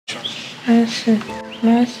Mercy.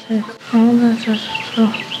 Mercy. I want to go to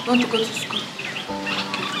school. Want to go to school?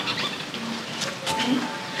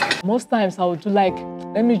 Most times I would do like,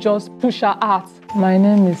 let me just push her out. My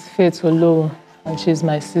name is Faith Olo, and she's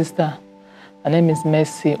my sister. Her name is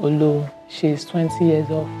Mercy Olo. She's 20 years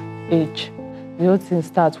of age. The whole thing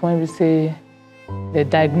starts when we say the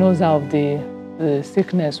diagnosis of the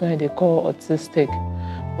sickness when they call autistic,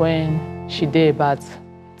 when she did about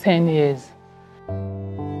 10 years.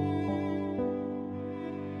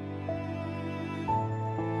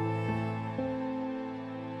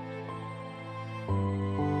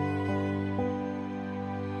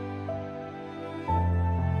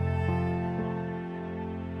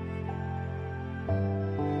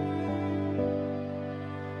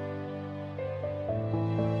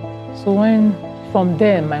 So from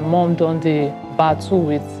there, my mom done the battle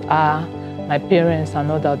with her, my parents and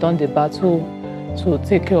all that, done the battle to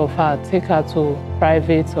take care of her, take her to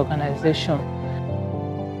private organization.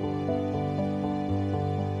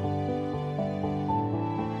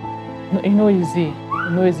 It's not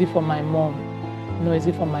easy for my mom, not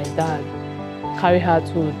easy for my dad. Carry her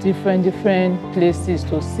to different places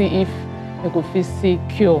to see if they could feel sick,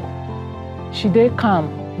 cure. She did calm,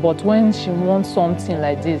 but when she wants something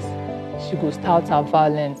like this, she go start her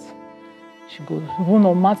violence. She go,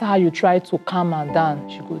 no matter how you try to calm her down,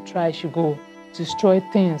 she go destroy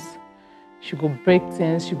things. She go break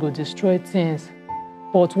things, she go destroy things.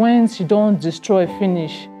 But when she don't destroy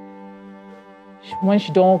finish, when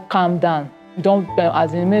she don't calm down,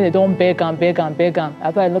 as in they don't beg and beg and beg and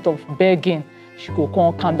after a lot of begging, she go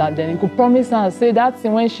come calm down. Then you go promise her and say that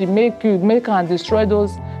thing when she make her and destroy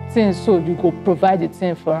those things, so you go provide the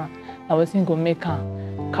thing for her. I was thinking go make her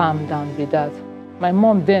calm down with that. My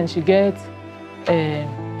mom then, she get a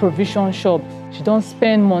provision shop. She don't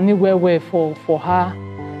spend money well for her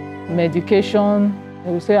medication.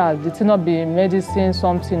 They will say the thing not be medicine,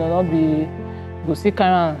 something, or not be go see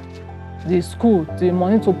carry the school, the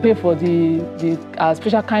money to pay for the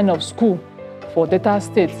special kind of school for Delta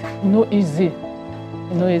State. Easy.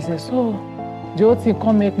 So the whole thing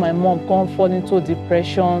come make my mom come fall into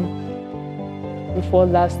depression. Before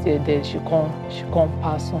last year, then she come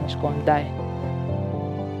pass on, she come die.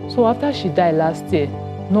 So after she died last year,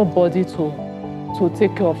 nobody to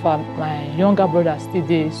take care of her. My younger brother still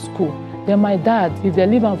there in school. Then my dad, if they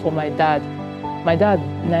leave her for my dad,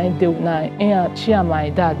 she and my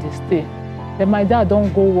dad they stay. Then my dad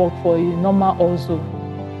don't go work for a normal also.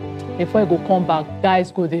 Before he go come back,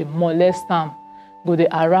 guys go they molest her, go they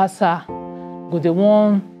harass her, go they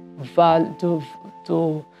want to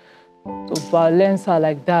violence her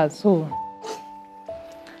like that. So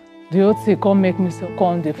the whole thing come make me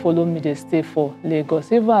come, they follow me, they stay for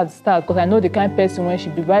Lagos. Even at the start, because I know the kind of person when she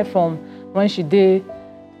be right from when she did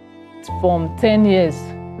from 10 years,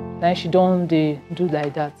 now she don't do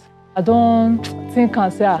like that. I don't think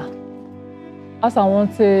and say, as I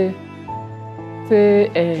want to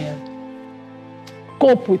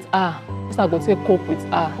cope with her, as I go to cope with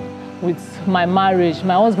her, with my marriage.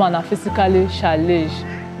 My husband are physically challenged.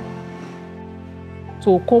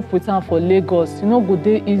 To cope with her for Lagos, good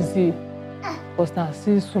day easy. Because now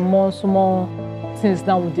see small things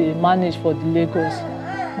now they manage for the Lagos.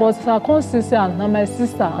 But I can't say now my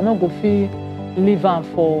sister, I not go feel leave her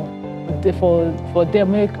for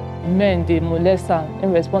them make men they molest her,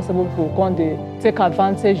 irresponsible people come they take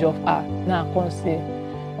advantage of her. Now I can't say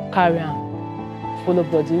carry her, follow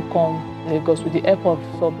body come Lagos with the help of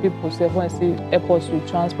some people. So when I see airports with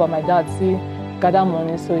transport, my dad see gather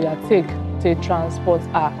money, so you take transport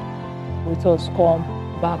her with us come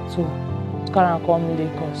back to carry come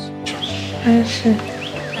Lagos. Mercy.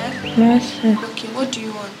 Mercy. Okay, what do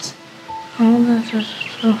you want? I want to go to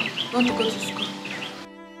school. You want to go to school?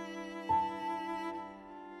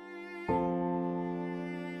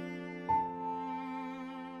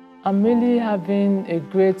 I'm really having a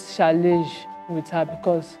great challenge with her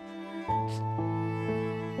because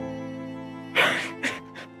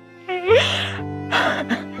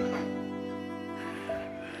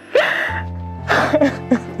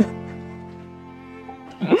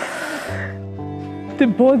the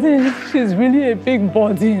burden, she's really a big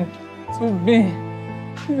burden to me.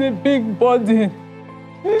 She's a big burden.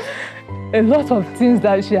 A lot of things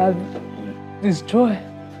that she has destroyed.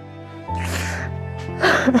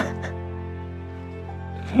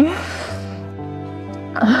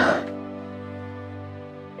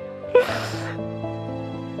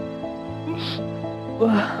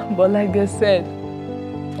 But like I said,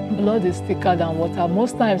 blood is thicker than water.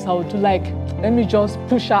 Most times I would do like, let me just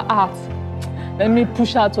push her out. Let me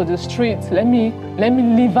push her to the street. Let me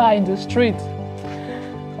leave her in the street.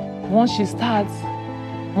 Once she starts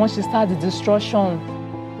Once she starts the destruction,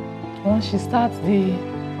 once she starts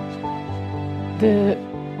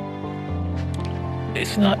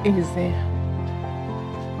it's not easy.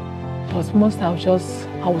 But most I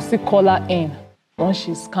will still call her in once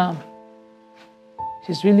she's calm.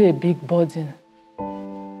 She's really a big burden.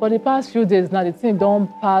 For the past few days now, the thing don't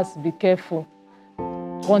pass, be careful.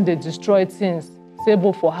 When they destroy things,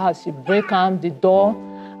 table for her, she break the door.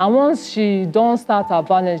 And once she don't start her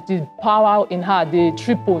violence, the power in her, they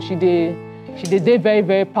triple. She dey very,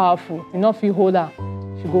 very powerful. You know, if you hold her,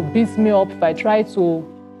 she go beat me up. If I try to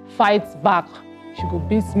fight back, she go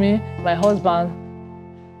beat me. My husband,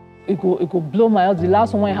 it go blow my husband. The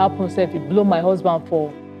last one when it happened, it blow my husband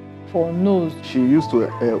for nose. She used to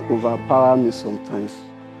overpower me sometimes.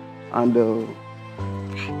 And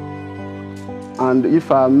if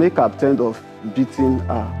I make attempt of beating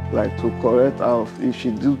her, like to correct her if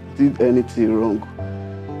she did anything wrong,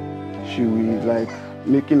 she will like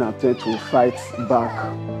making attempt to fight back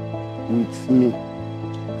with me.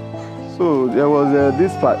 So there was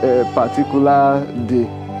this particular day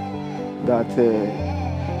that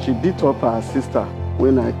she beat up her sister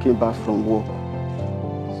when I came back from work.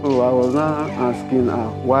 So I was now asking her,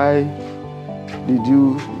 why did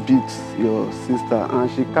you beat your sister? And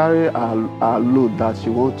she carried her load that she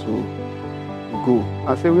want to go.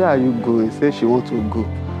 I said, where are you going? She said she want to go.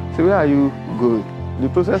 I said, where are you going? The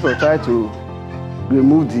process of trying to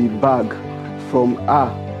remove the bag from her,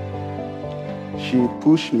 she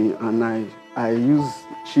pushed me and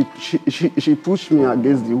she pushed me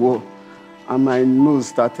against the wall and my nose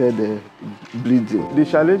started bleeding. The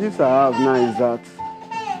challenges I have now is that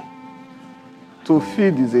to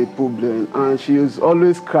feed is a problem, and she is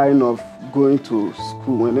always crying of going to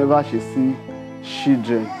school whenever she sees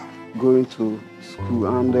children going to school.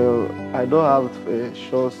 And I don't have a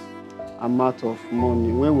short amount of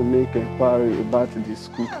money. When we make inquiry about the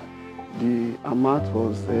school, the amount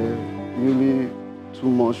was really too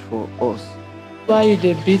much for us. Why you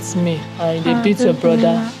dey beat me and you dey beat your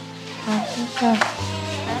brother? I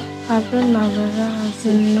beat my brother as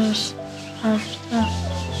a nurse.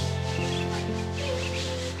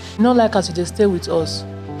 You no like as you dey stay with us,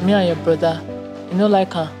 me and your brother. You no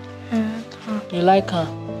like her? You like her?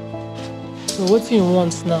 So wetin you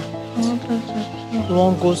want now? You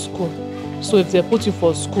wan go school. So if they put you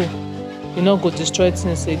for school, you no go destroy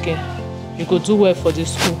things again. You go do well for the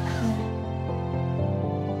school.